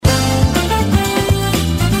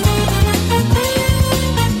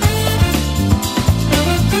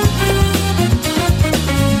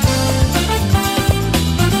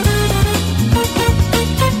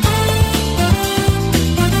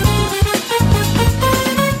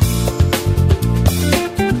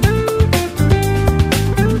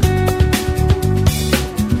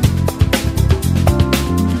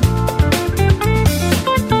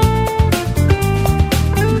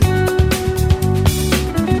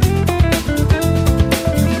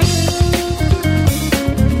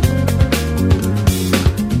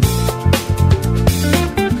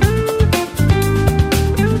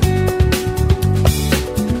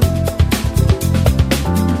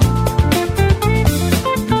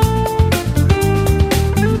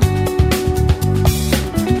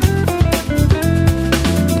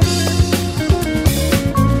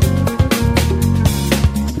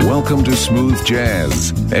Welcome to Smooth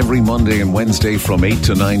Jazz. Every Monday and Wednesday from 8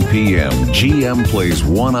 to 9 p.m., GM plays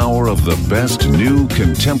 1 hour of the best new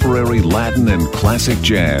contemporary Latin and classic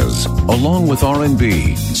jazz, along with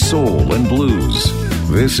R&B, soul, and blues.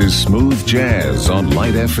 This is Smooth Jazz on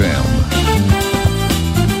Light FM.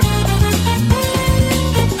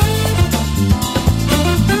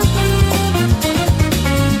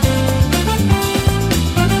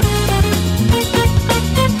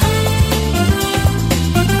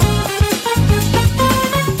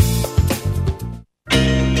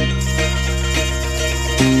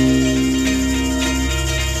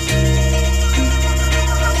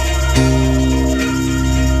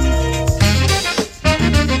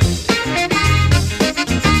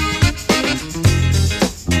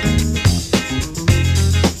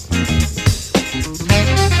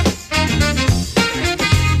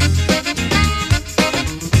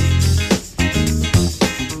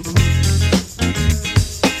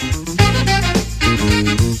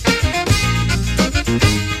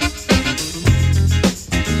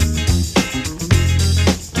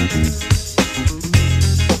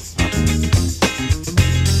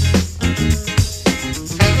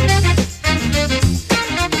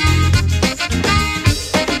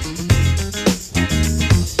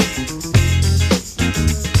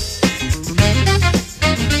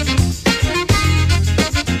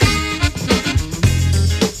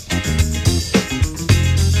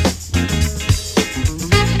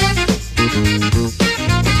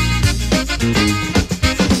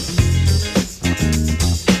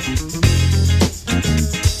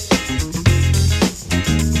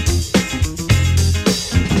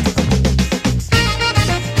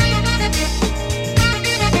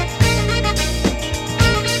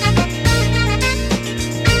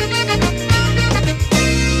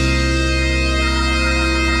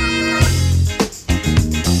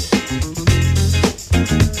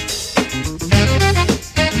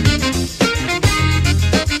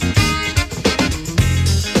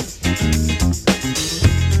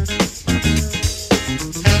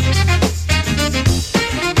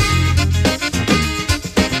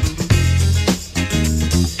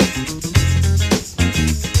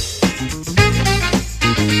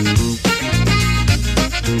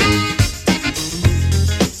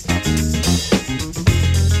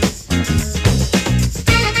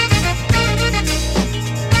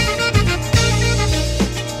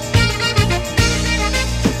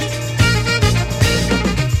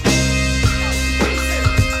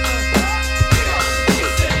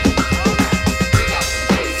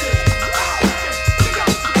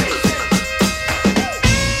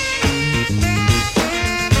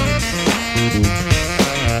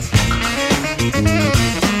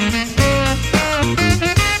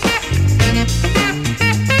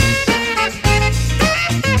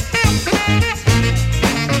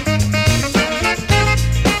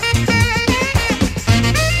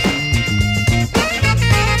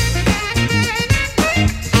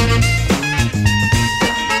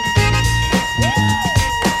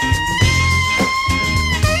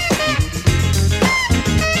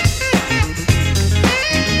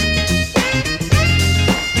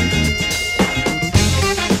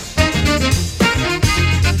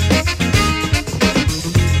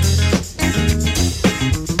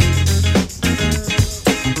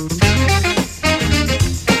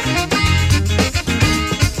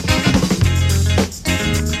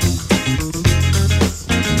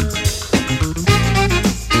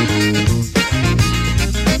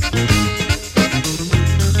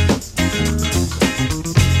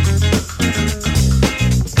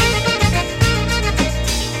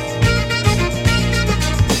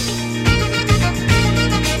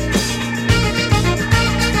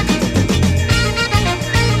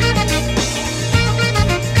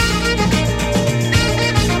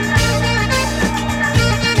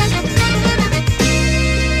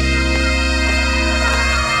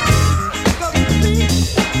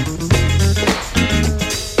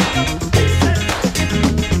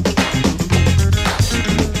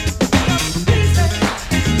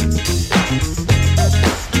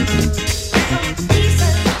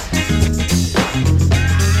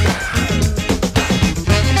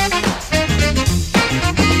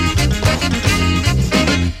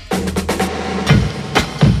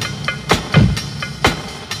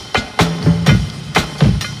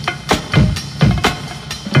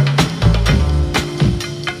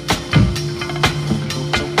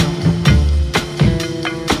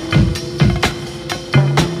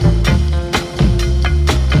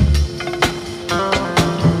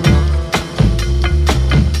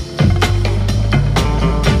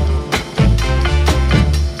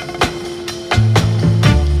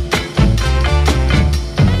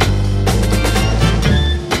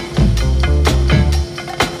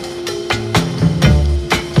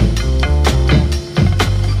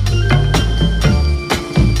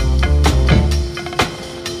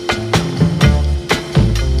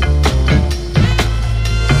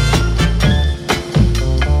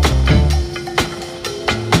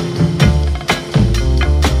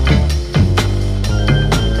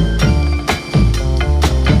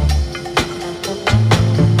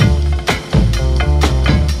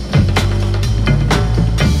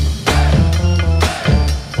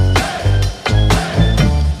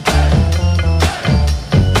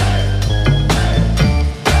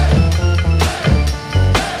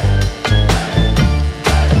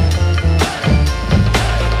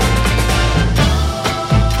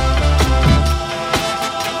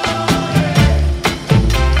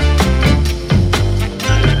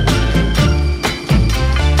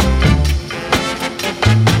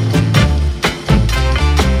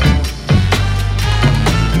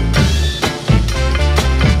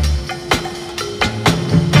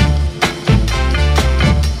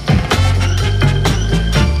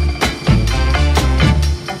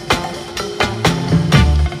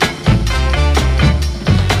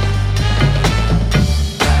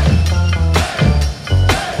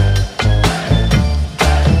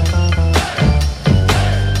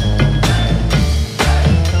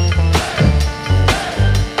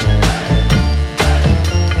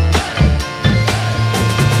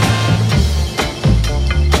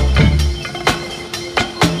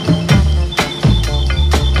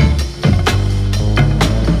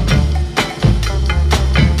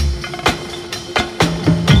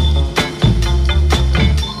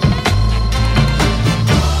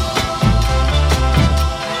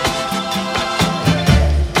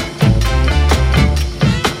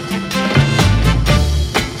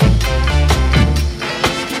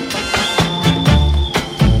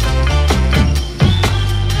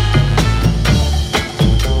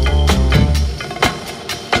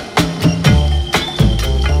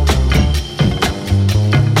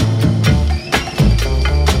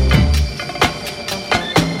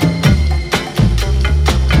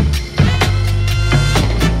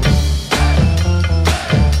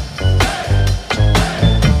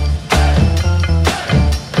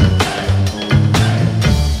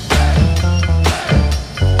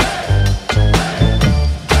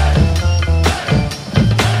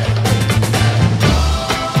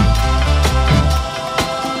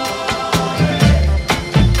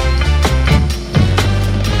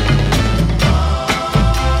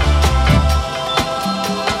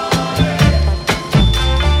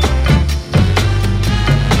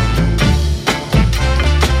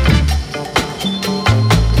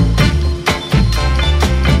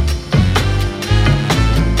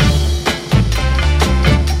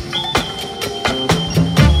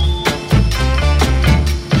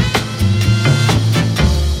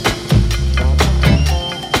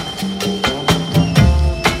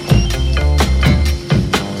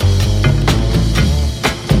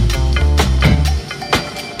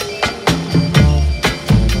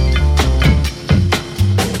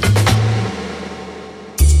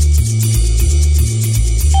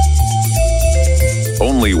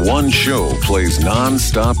 only one show plays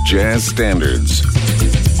non-stop jazz standards.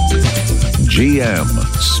 GM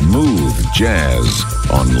Smooth Jazz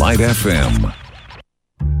on Light FM.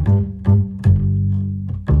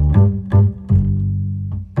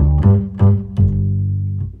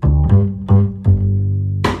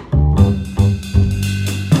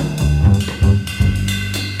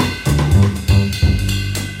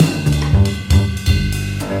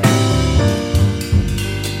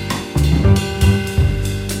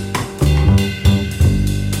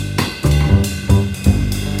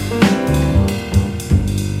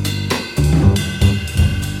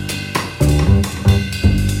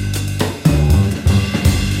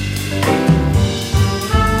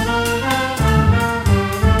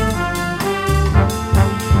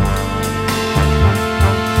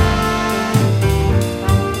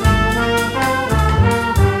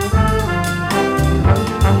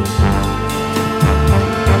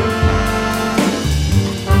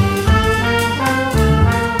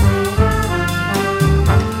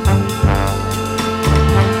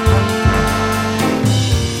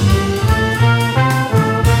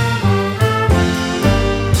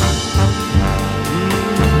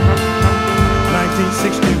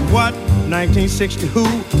 what? 1960 who?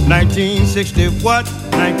 1960 what?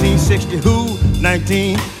 1960 who?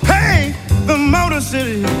 19. Hey, the Motor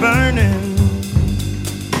City is burning.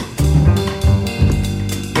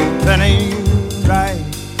 That ain't right.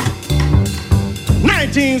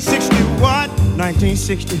 1960 what?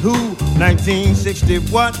 1960 who? 1960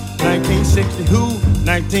 what? 1960 who?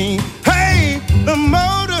 19. Hey, the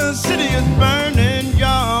Motor City is burning,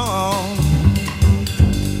 y'all.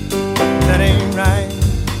 That ain't right.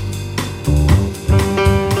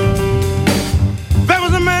 There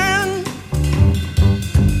was a man,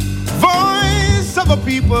 voice of a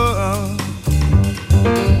people,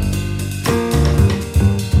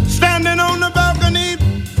 standing on the balcony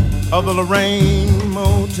of the Lorraine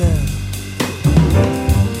Motel.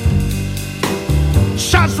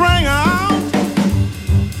 Shots rang out.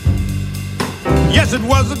 Yes, it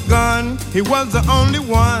was a gun. He was the only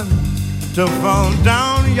one to fall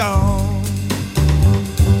down, y'all.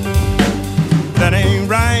 That ain't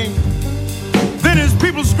right. Then his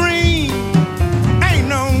people scream, ain't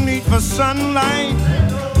no need for sunlight,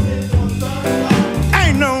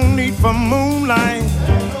 ain't no need for moonlight,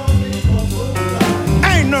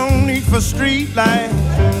 ain't no need for street light,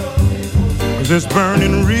 'cause it's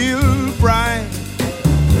burning real bright.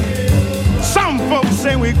 Some folks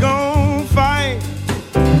say we gon' fight,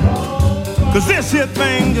 'cause this here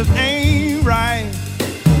thing just ain't right.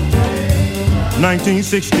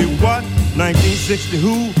 1960 what? 1960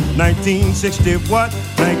 who? 1960 what?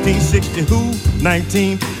 1960 who?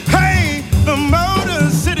 19. Hey, the Motor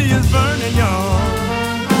City is burning, y'all.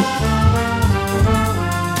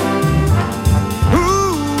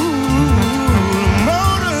 Ooh, the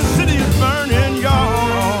Motor City is burning,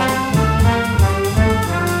 y'all.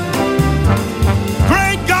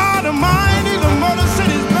 Great God Almighty, the Motor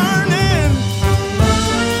City is burning.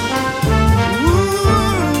 Ooh,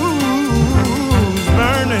 it's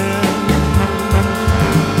burning.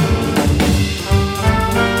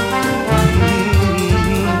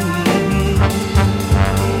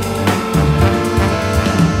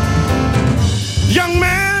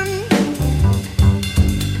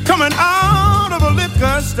 Coming out of a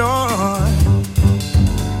liquor store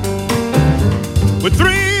with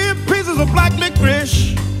 3 pieces of black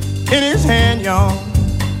licorice in his hand, y'all.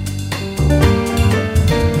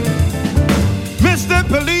 Mr.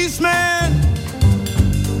 Policeman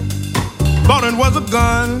thought it was a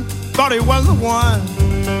gun, thought he was the one,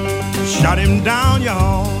 shot him down,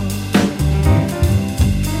 y'all.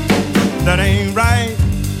 That ain't right.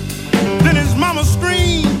 Then his mama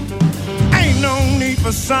screamed, ain't no need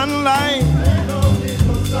for sunlight,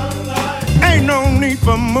 ain't no need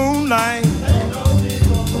for moonlight,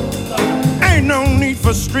 ain't no need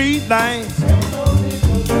for street lights,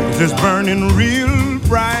 'cause it's burning real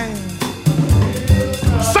bright.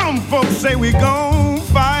 Some folks say we gon'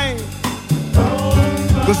 fight,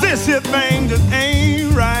 'cause this here thing just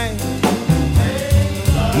ain't right.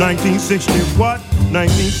 1960 what?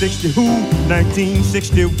 1960 who?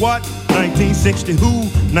 1960 what? 1960 who?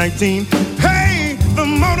 19. Hey, the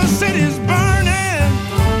Motor City is burning.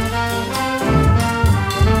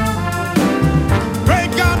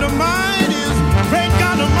 Great God Almighty is, great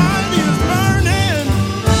God Almighty is burning.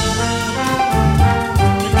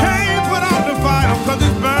 You can't put out the fire 'cause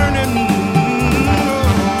it's burning.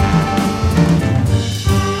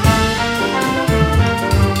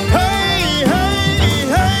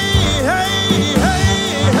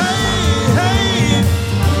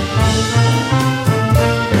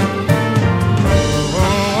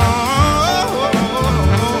 Oh,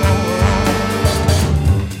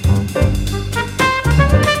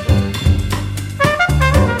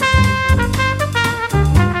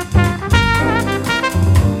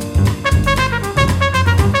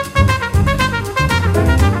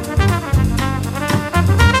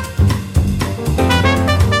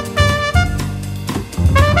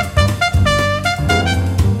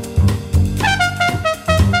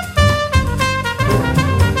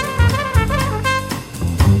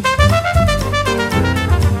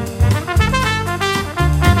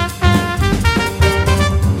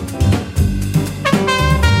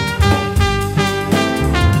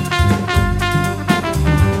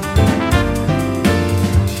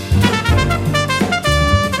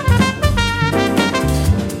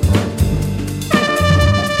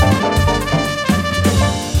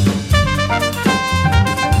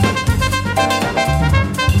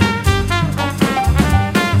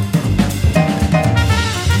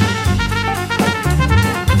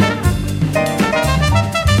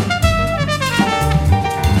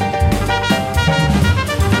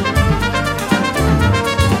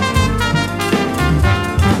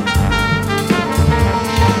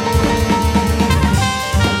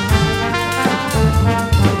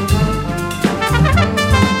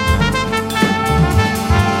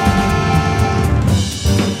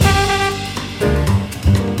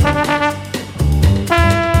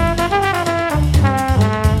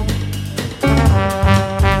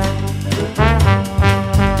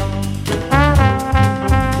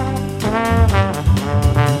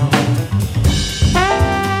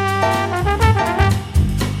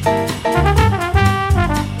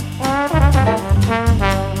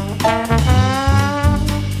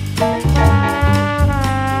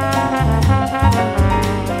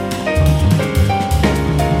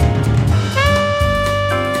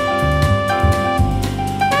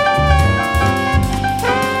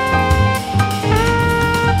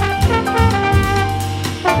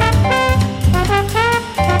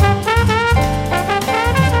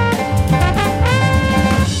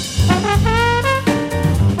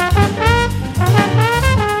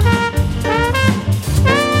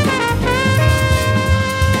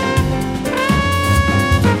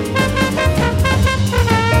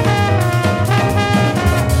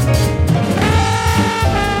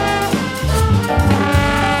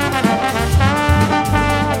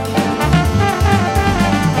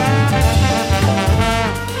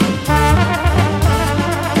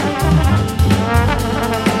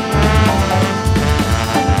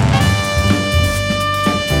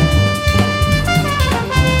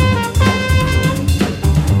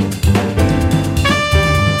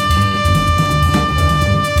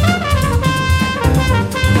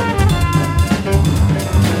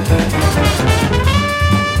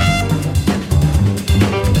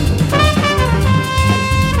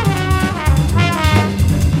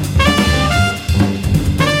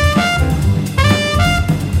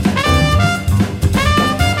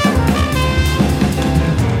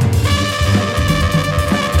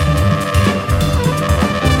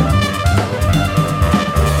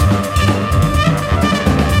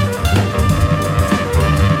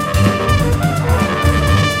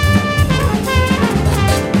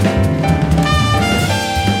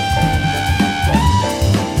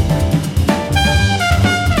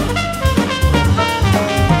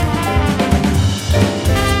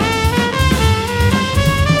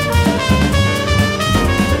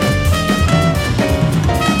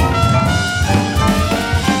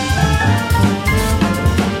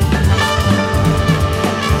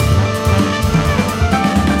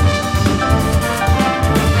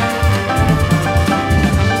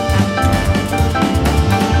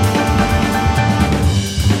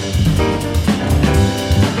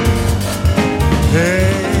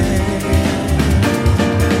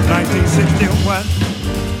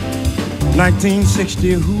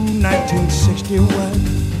 1960 who, 1960 what?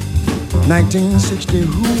 1960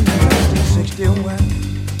 who, 1960 what?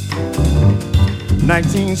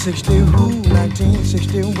 1960 who,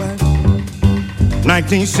 1960 what?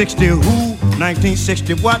 1960 who,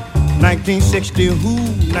 1960 what? 1960 who,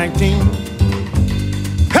 19...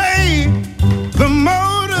 Hey, the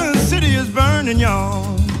Motor City is burning,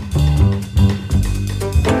 y'all.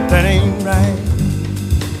 That ain't right.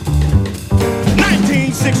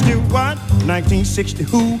 1960 what? 1960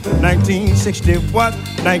 who? 1960 what?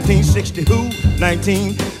 1960 who?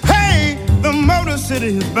 19... Hey, the Motor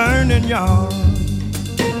City is burning, y'all.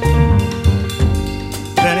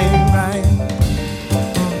 That ain't right.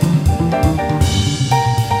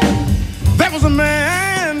 There was a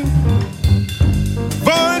man,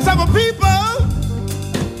 voice of a people,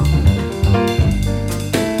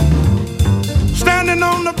 standing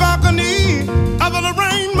on the balcony of a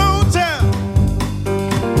Lorraine Motel.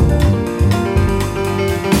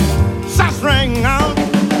 Shots rang out.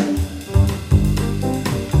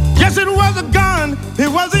 Yes, it was a gun. He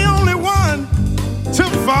was the only one to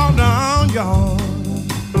fall down, y'all.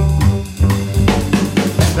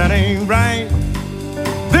 That ain't right.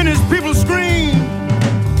 Then his people scream,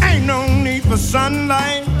 ain't no need for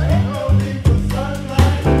sunlight,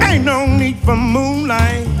 ain't no need for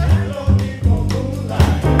moonlight,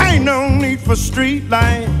 ain't no need for street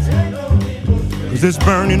lights, 'cause it's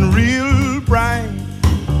burning real bright.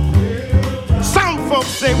 Some folks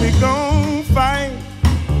say we gon' fight,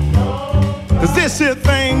 'cause this here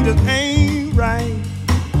thing just ain't right.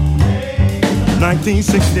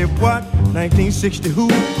 1960 what? 1960 who?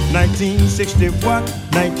 1960 what?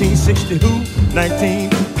 1960 who? 19...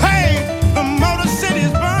 Hey, the Motor City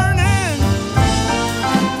is burning.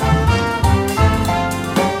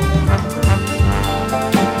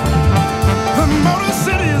 The Motor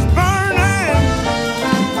City is burning.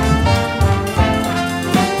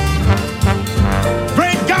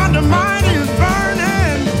 Great God Almighty is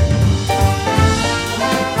burning.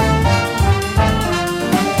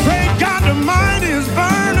 Great God Almighty is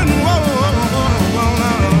burning. Whoa.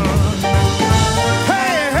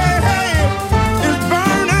 Hey, hey, hey, it's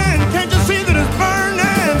burning. Can't you see that it's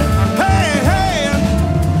burning? Hey, hey.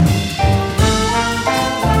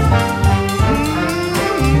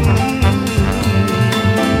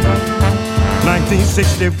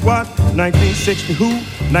 1960 what? 1960 who?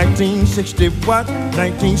 1960 what?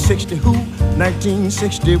 1960 who?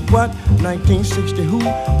 1960 what? 1960 who?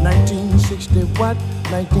 1960 what?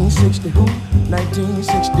 1960 who?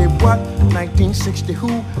 1960 what? 1960 who?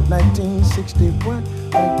 1960 what?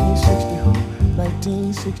 1960 who?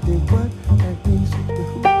 1960 what? 1960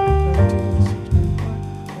 who? 1960 what?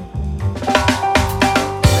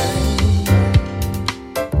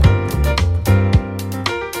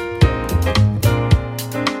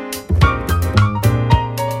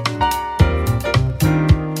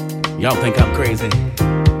 Y'all think I'm crazy?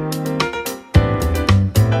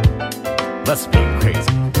 Let's be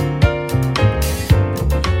crazy.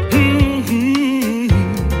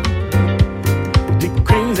 Be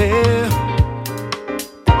crazy.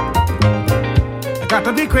 I got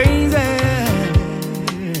to be crazy.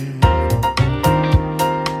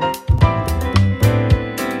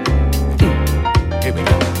 Here we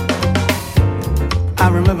go. I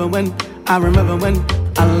remember when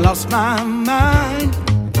I lost my mind.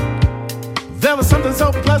 There was something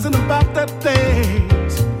so pleasant about that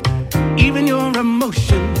place. Even your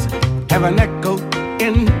emotions have an echo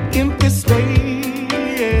in empty space.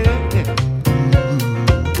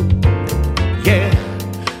 Yeah,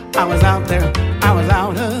 I was out there, I was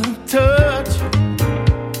out of touch,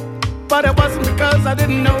 but it wasn't because I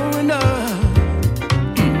didn't know enough.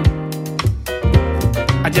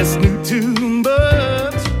 I just knew too much.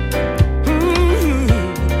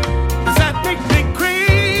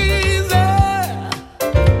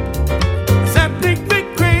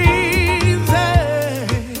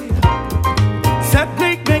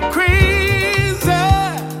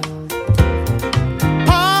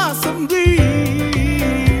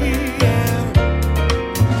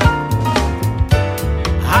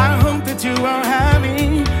 You are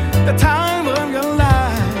having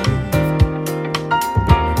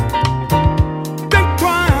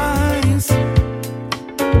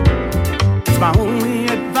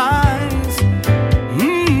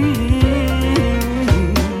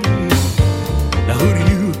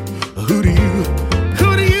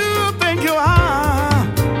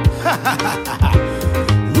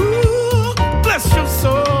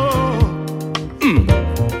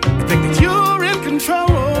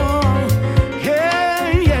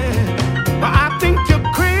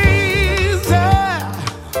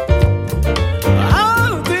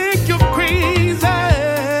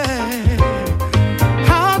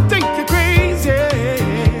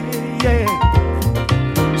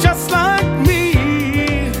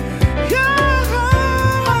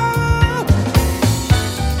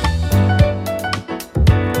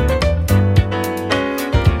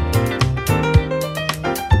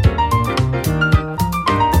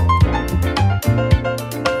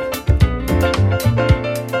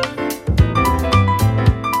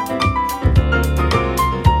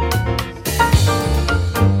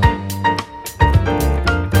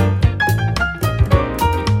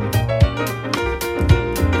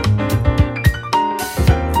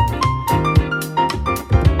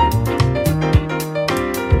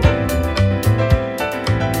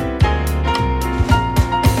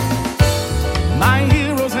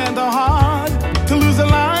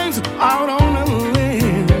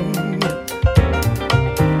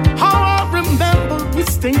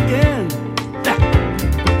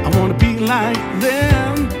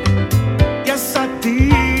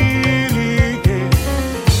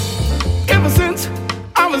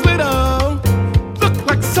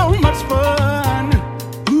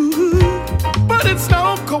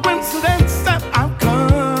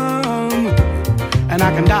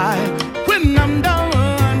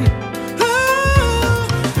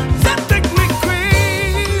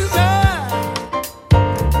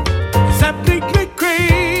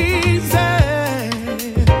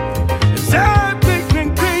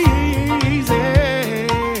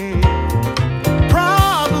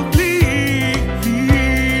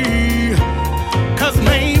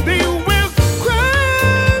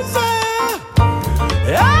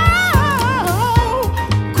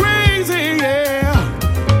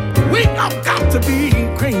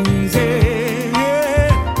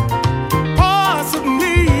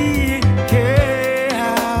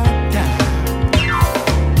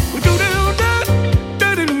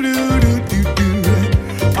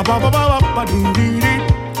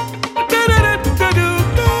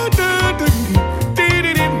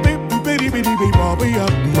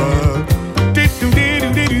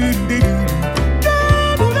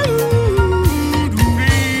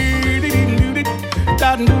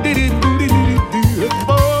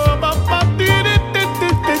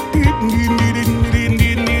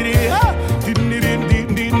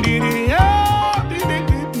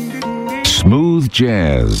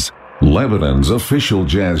Jazz, Lebanon's official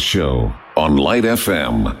jazz show on Light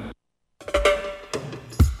FM.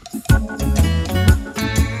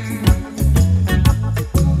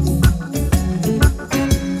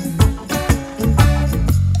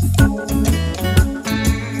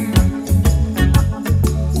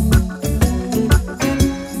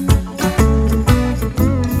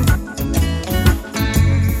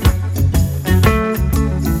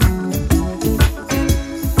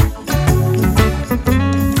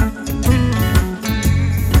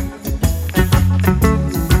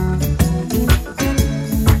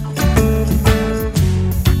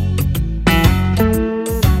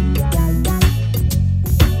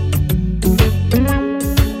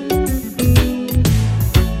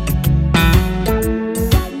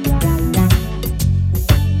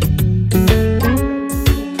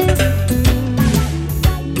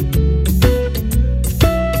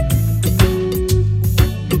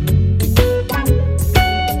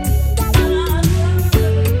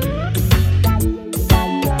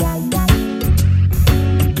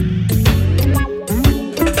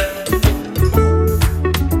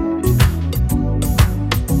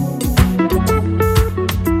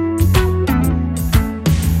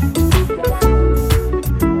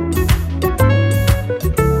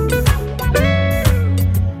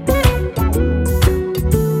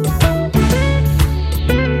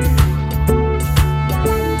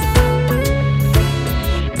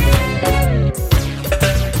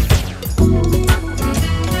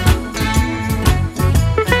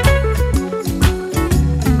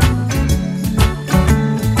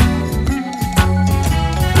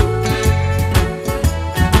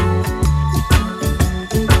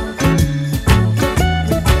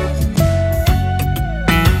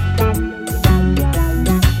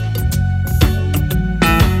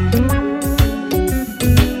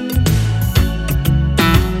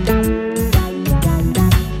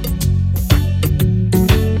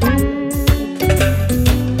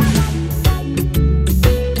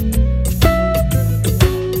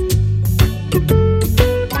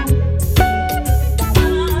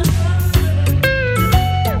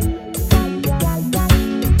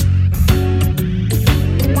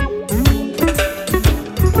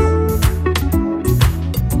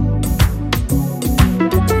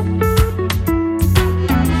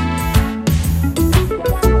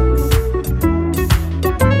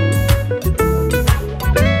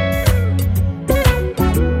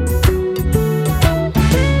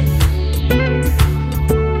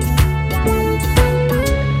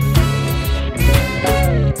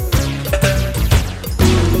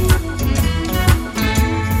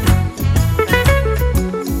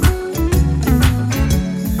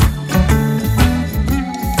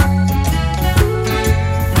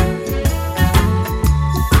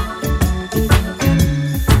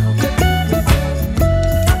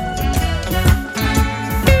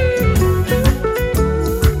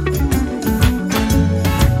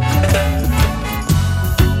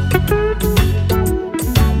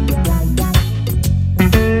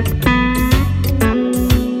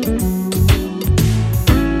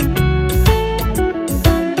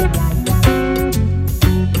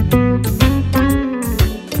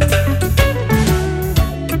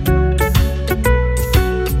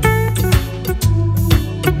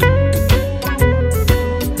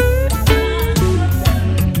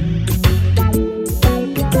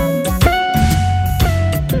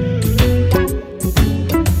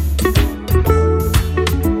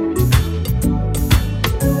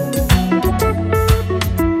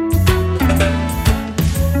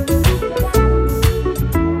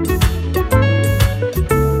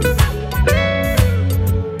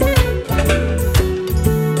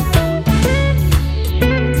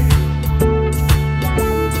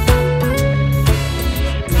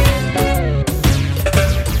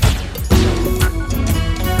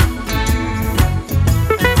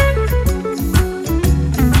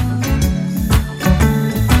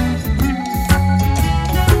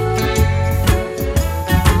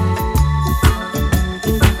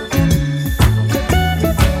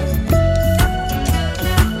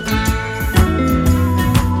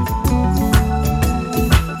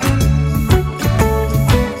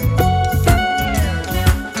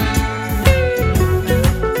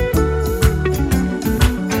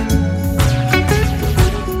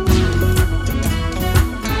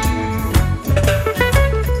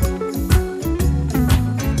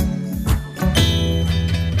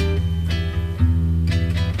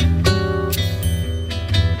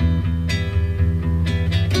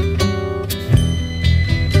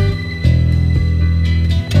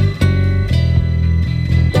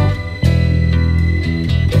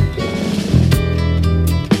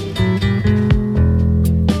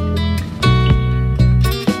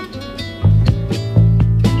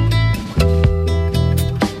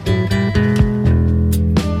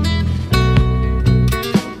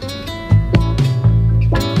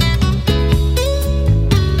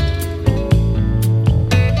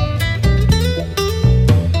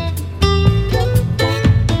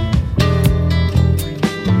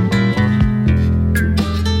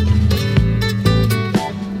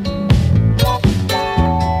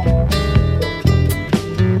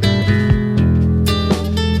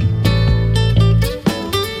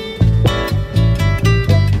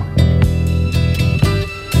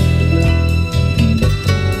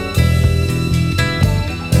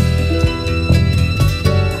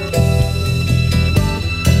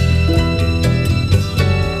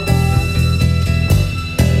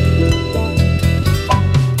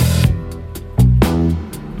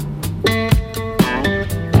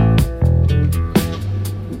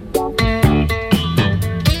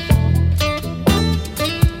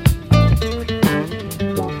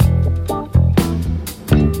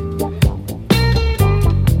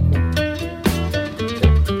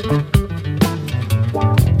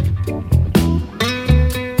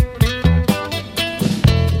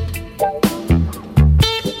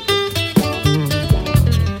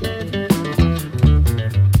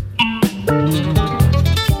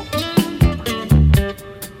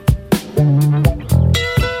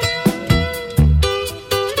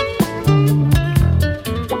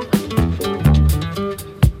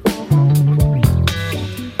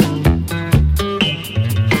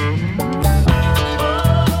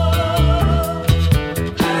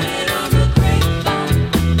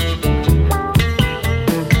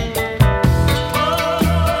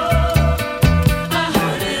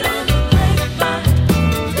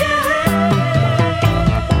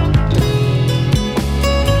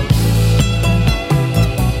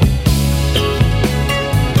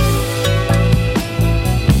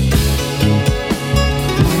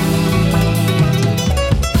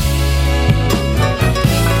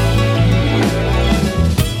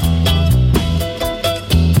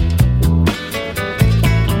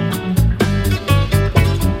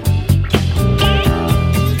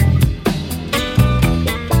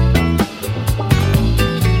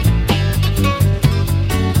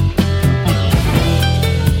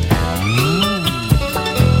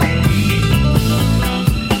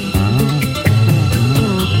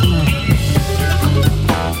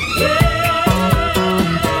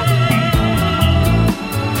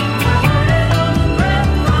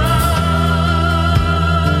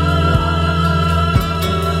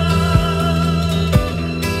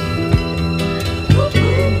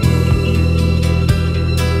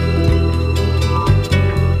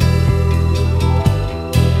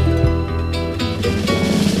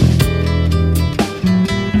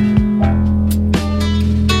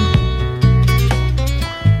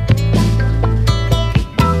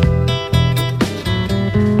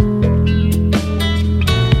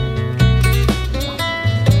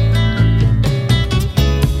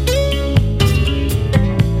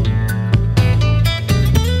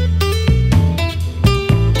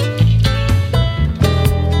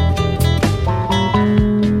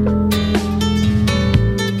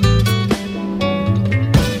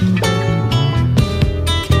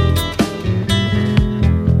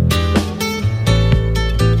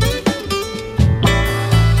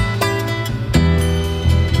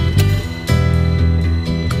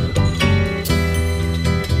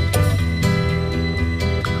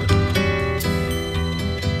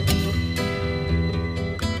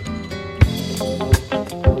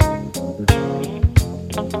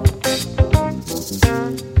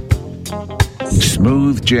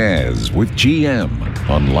 Smooth Jazz with GM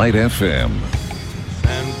on Light FM.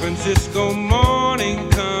 San Francisco morning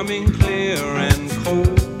coming clear and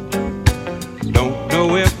cold. Don't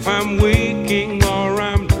know if I'm waking or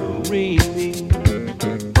I'm dreaming.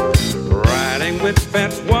 Riding with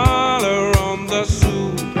Fats Waller on the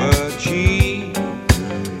Super G.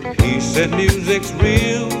 He said music's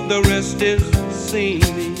real, the rest is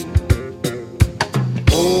seeming.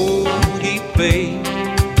 Oh, he played,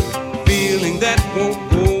 feeling that won't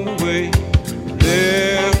go away.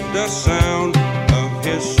 Left the sound of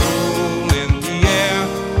his soul in the air.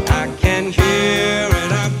 I can hear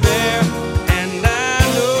it up there, and I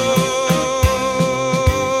know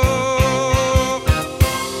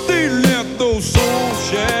they left those soul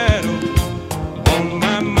shadows on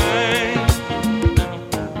my mind,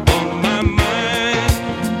 on my mind,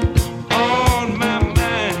 on my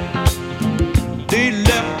mind. They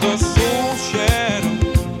left the soul shadow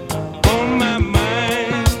on my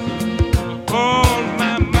mind, on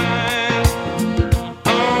my mind,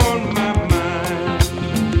 on my mind.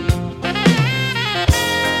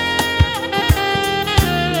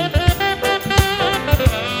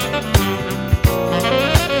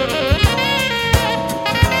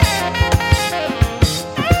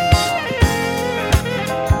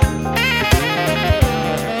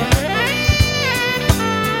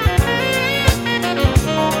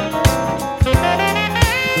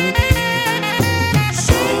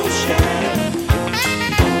 Soul shadow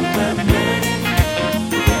on my mind,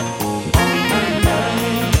 on my mind,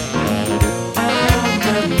 on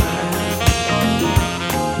my mind.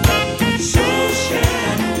 Soul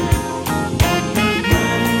shadow on my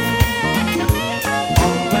mind,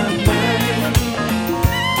 on my mind,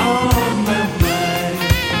 on my mind.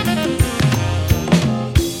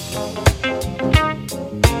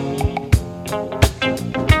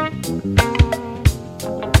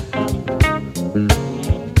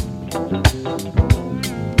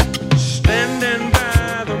 Standing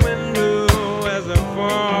by the window as the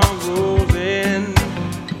fog rolls in,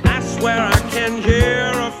 I swear I can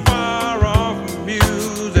hear a far off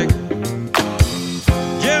music.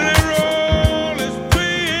 Jelly Roll is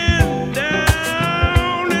playing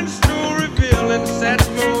down in Storyville, and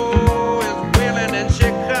Satchmo is wailing in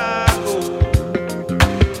Chicago.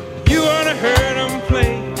 You ought to hear them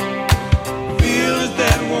play. Feels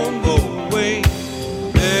that won't go away.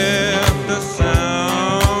 Left the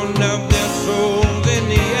sound of their souls in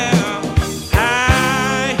the air. I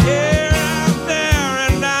hear out there,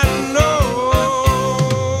 and I know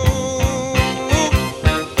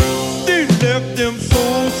they left them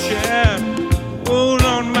soul shadows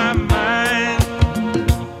on my mind,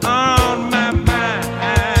 on my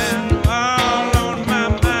mind, all on my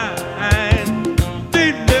mind. They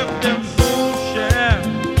left them soul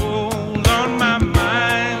shadows on my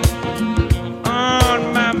mind, on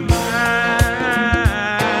my mind,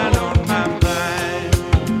 on my mind.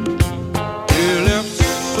 They left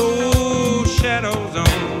soul shadows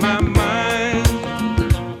on my mind.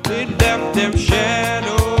 They left them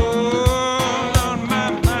shadows on my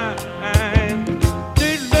mind.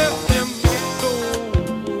 They left them soul.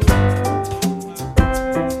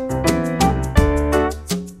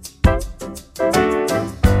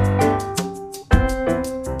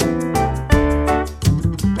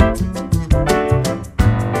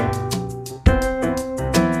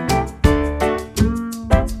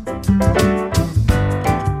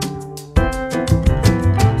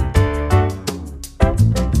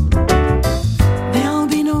 There'll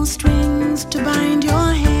be no strings to bind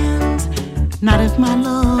your hands, not if my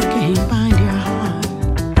love can't bind your heart.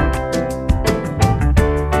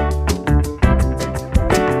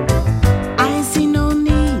 I see no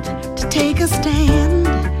need to take a stand,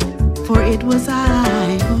 for it was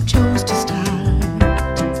I who chose to start.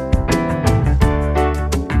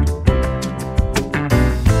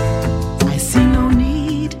 I see no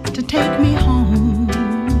need to take me home.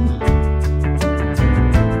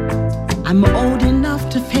 I'm old enough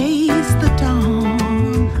to face the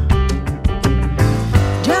dawn.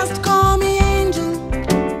 Just call me angel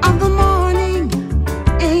of the morning,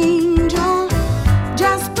 angel.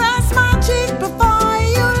 Just press my cheek before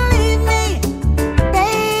you leave me,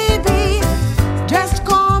 baby. Just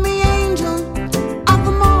call me angel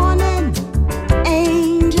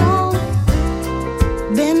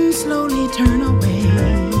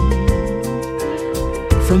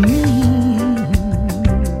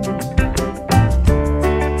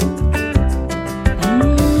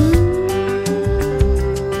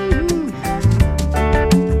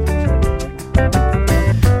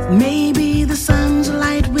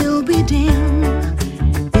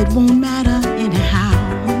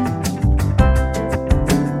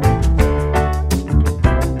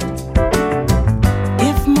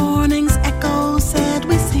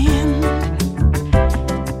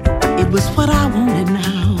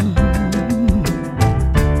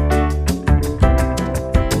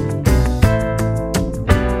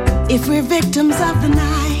if we're victims of the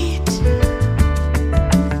night,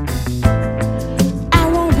 I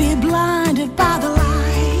won't be blinded by the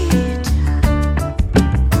light.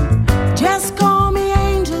 Just call me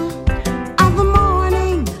angel of the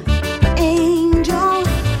morning, angel.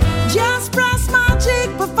 Just press my cheek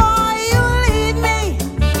before you leave me,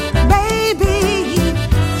 baby.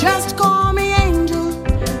 Just call me angel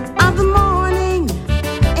of the morning,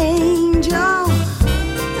 angel.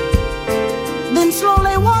 Then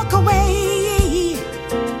slowly walk away.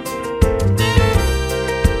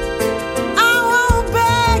 I won't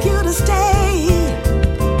beg you to stay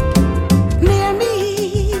near me.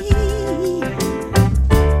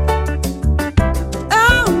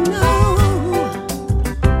 Oh no.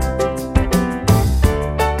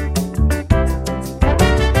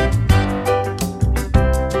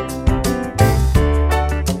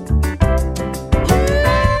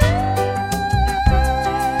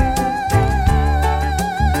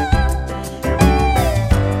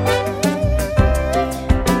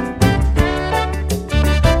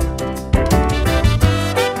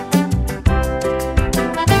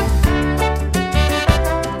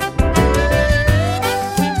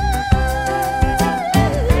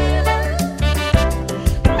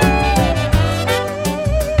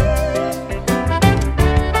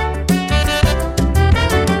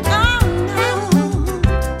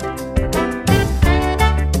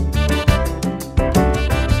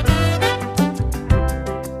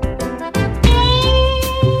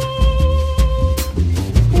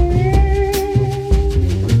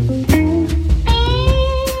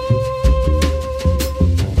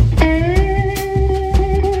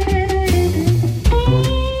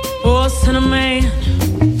 Oh, Cinnamon,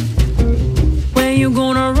 where you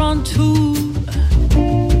gonna run to?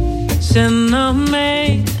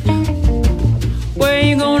 Cinnamon, where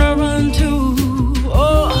you gonna run to?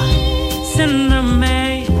 Oh,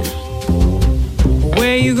 Cinnamon,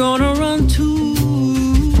 where you gonna run to?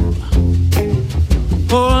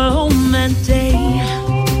 Oh, that day,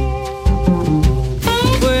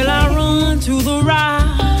 will I run to the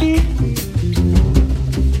rock?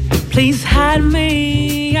 Please hide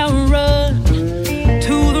me, I'll run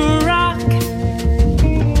to the rock.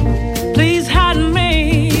 Please hide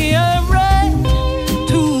me, I'll run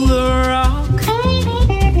to the rock.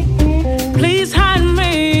 Please hide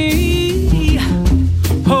me,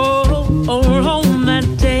 on that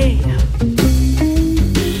day.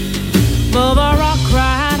 But the rock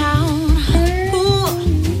cried out, ooh,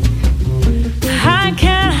 I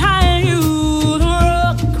can't hide you. The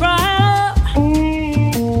rock cried out,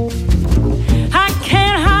 I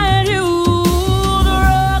can't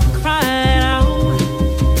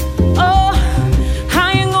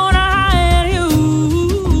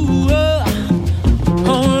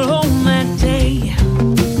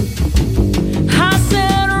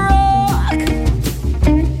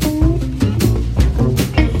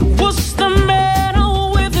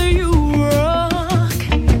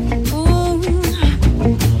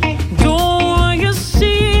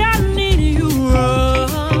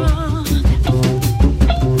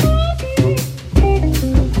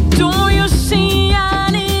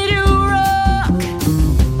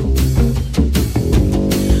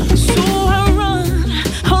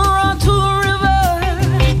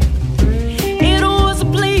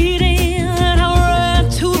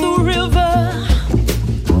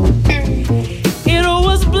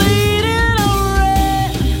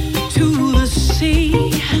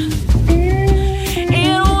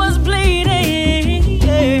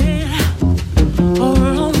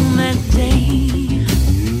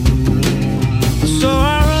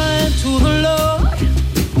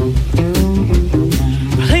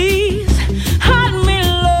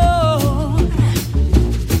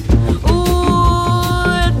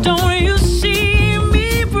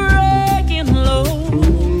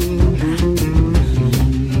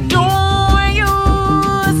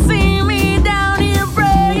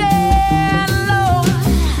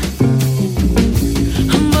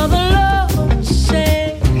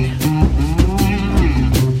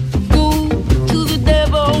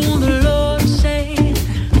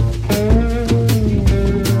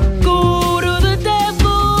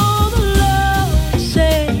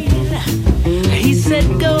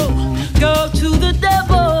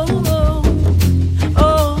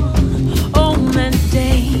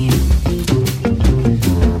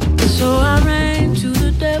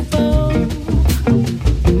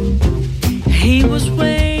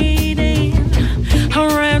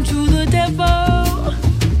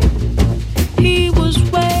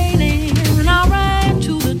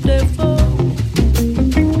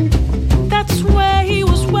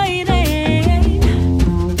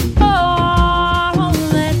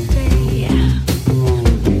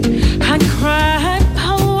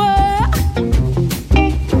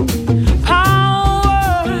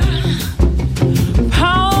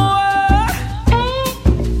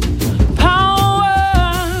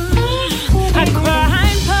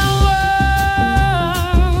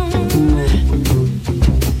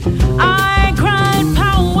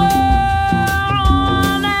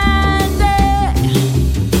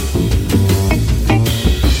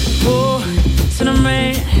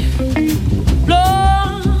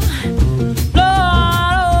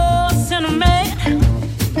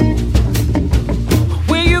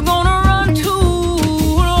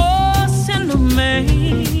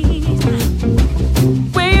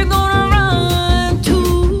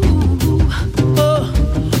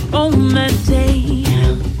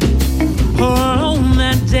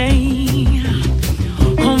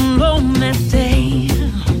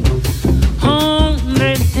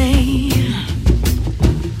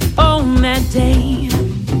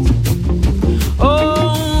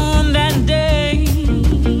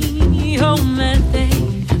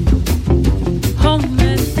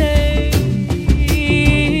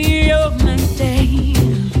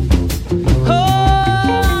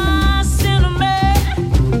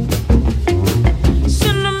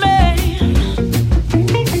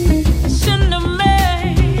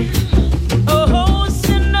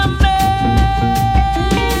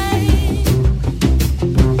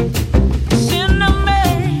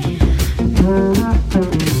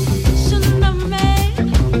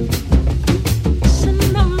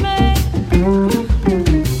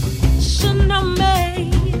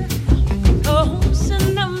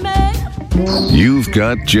You've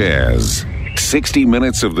got jazz. 60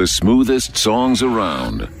 minutes of the smoothest songs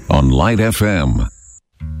around on Light FM.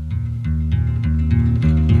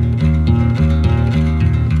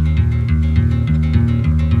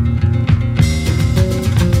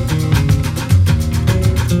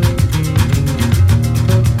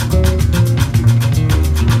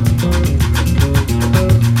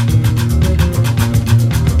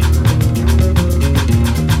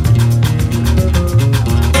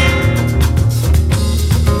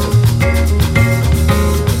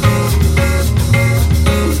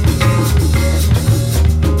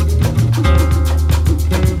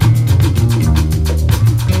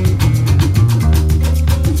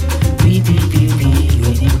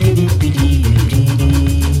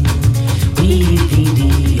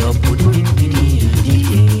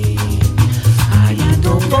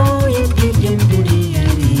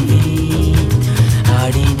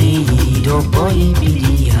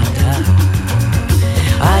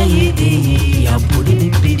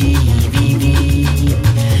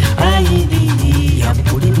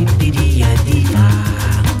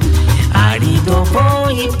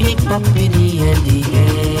 Dia, dia,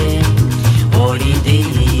 dia,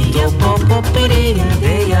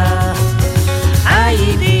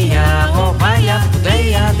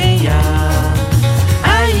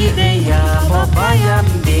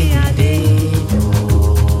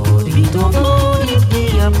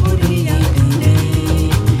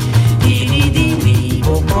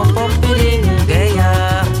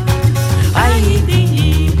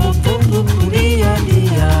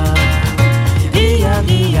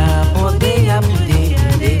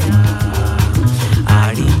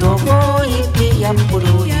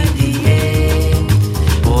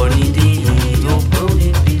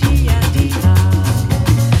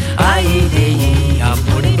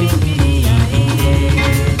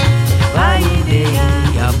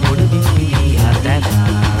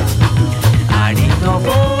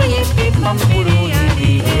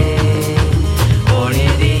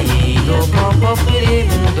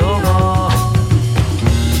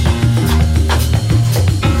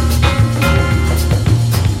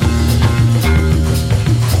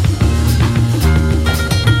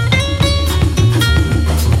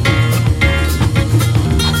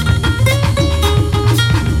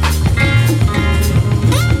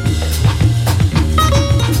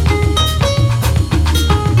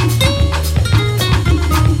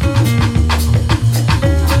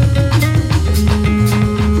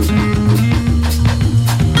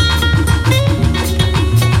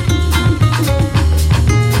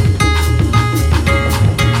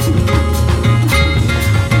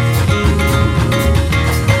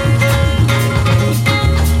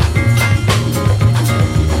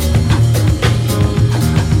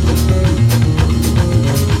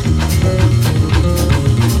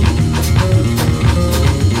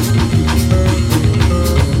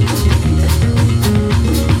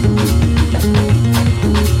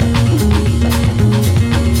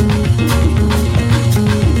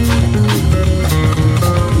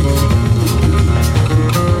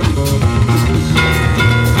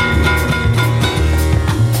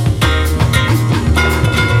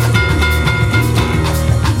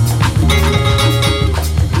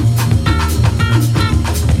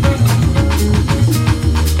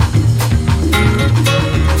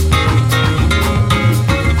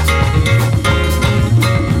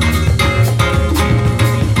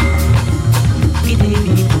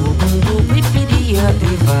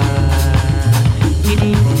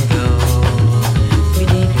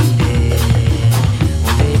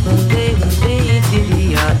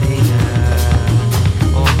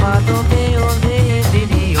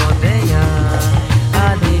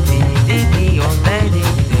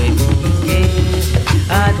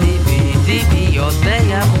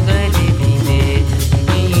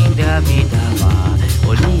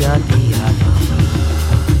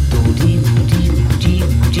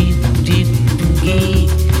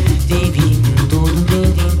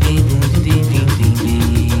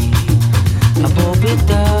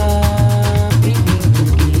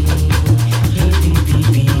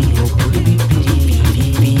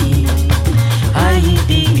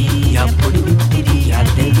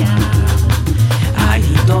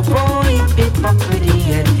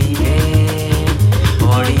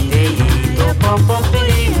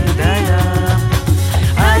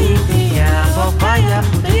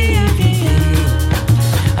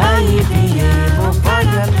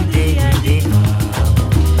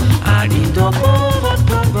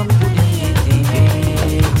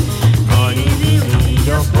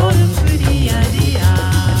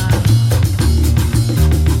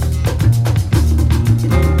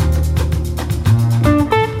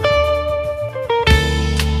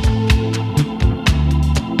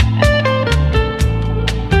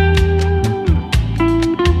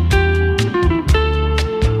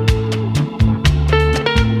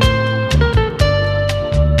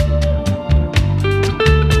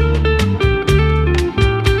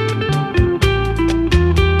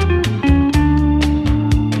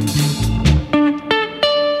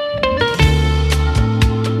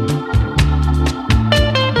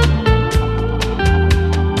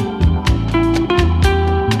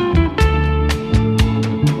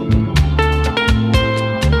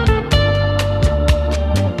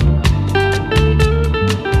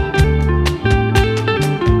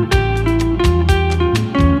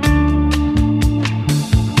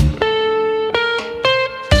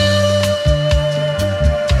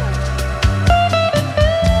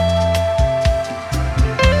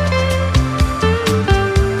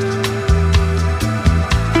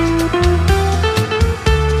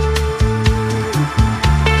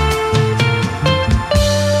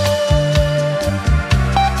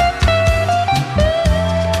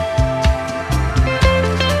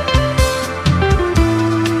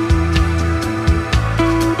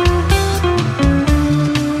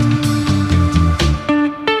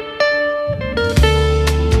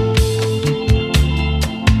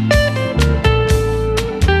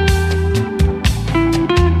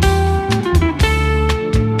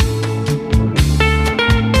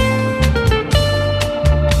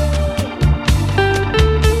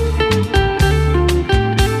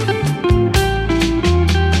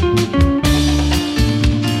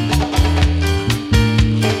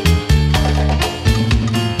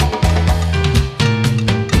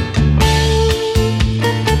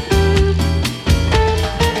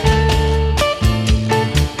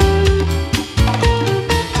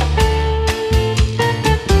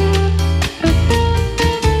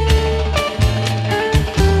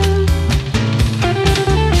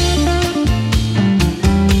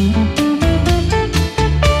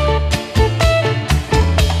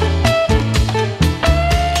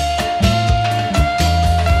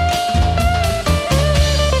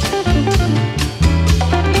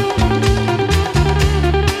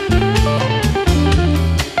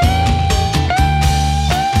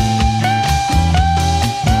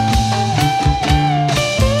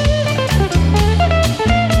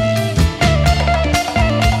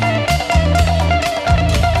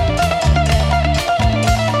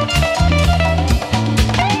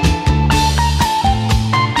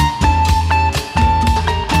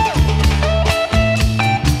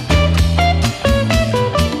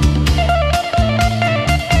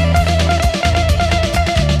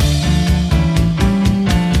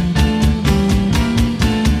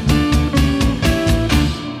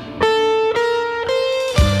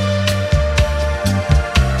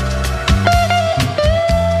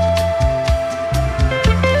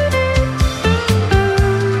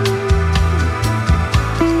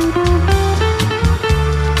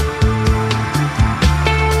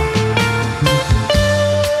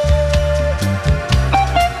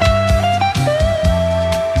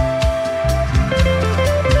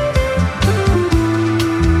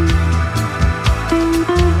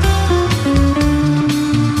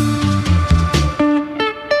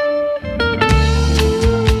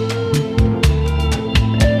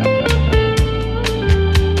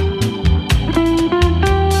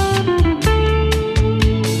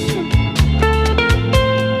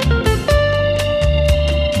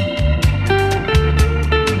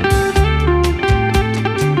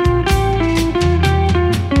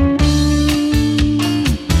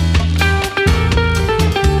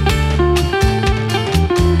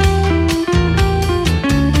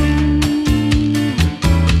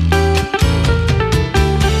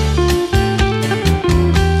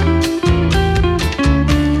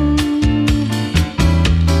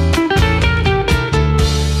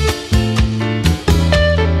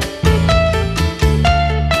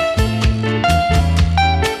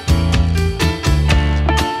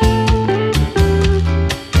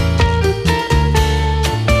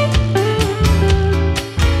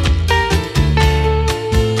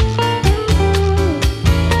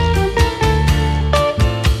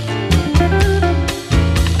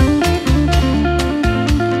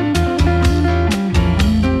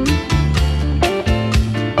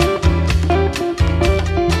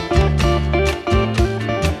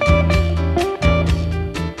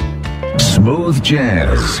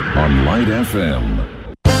 Jazz on Light FM.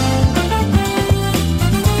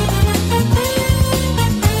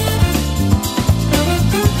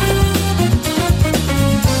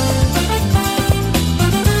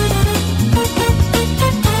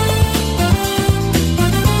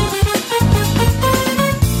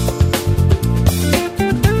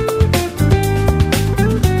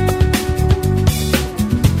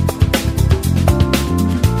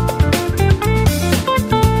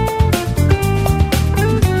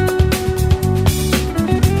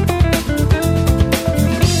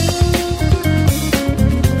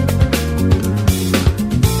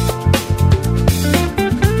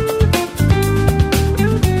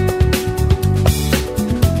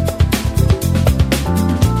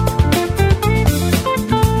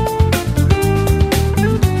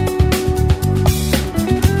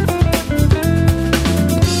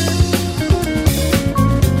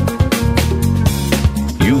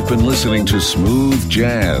 Listening to Smooth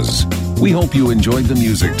Jazz. We hope you enjoyed the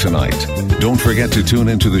music tonight. Don't forget to tune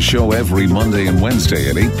into the show every Monday and Wednesday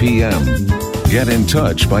at 8 p.m. Get in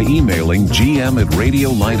touch by emailing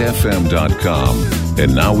gm@radiolightfm.com.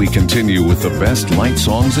 And now we continue with the best light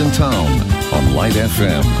songs in town on Light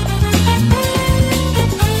FM.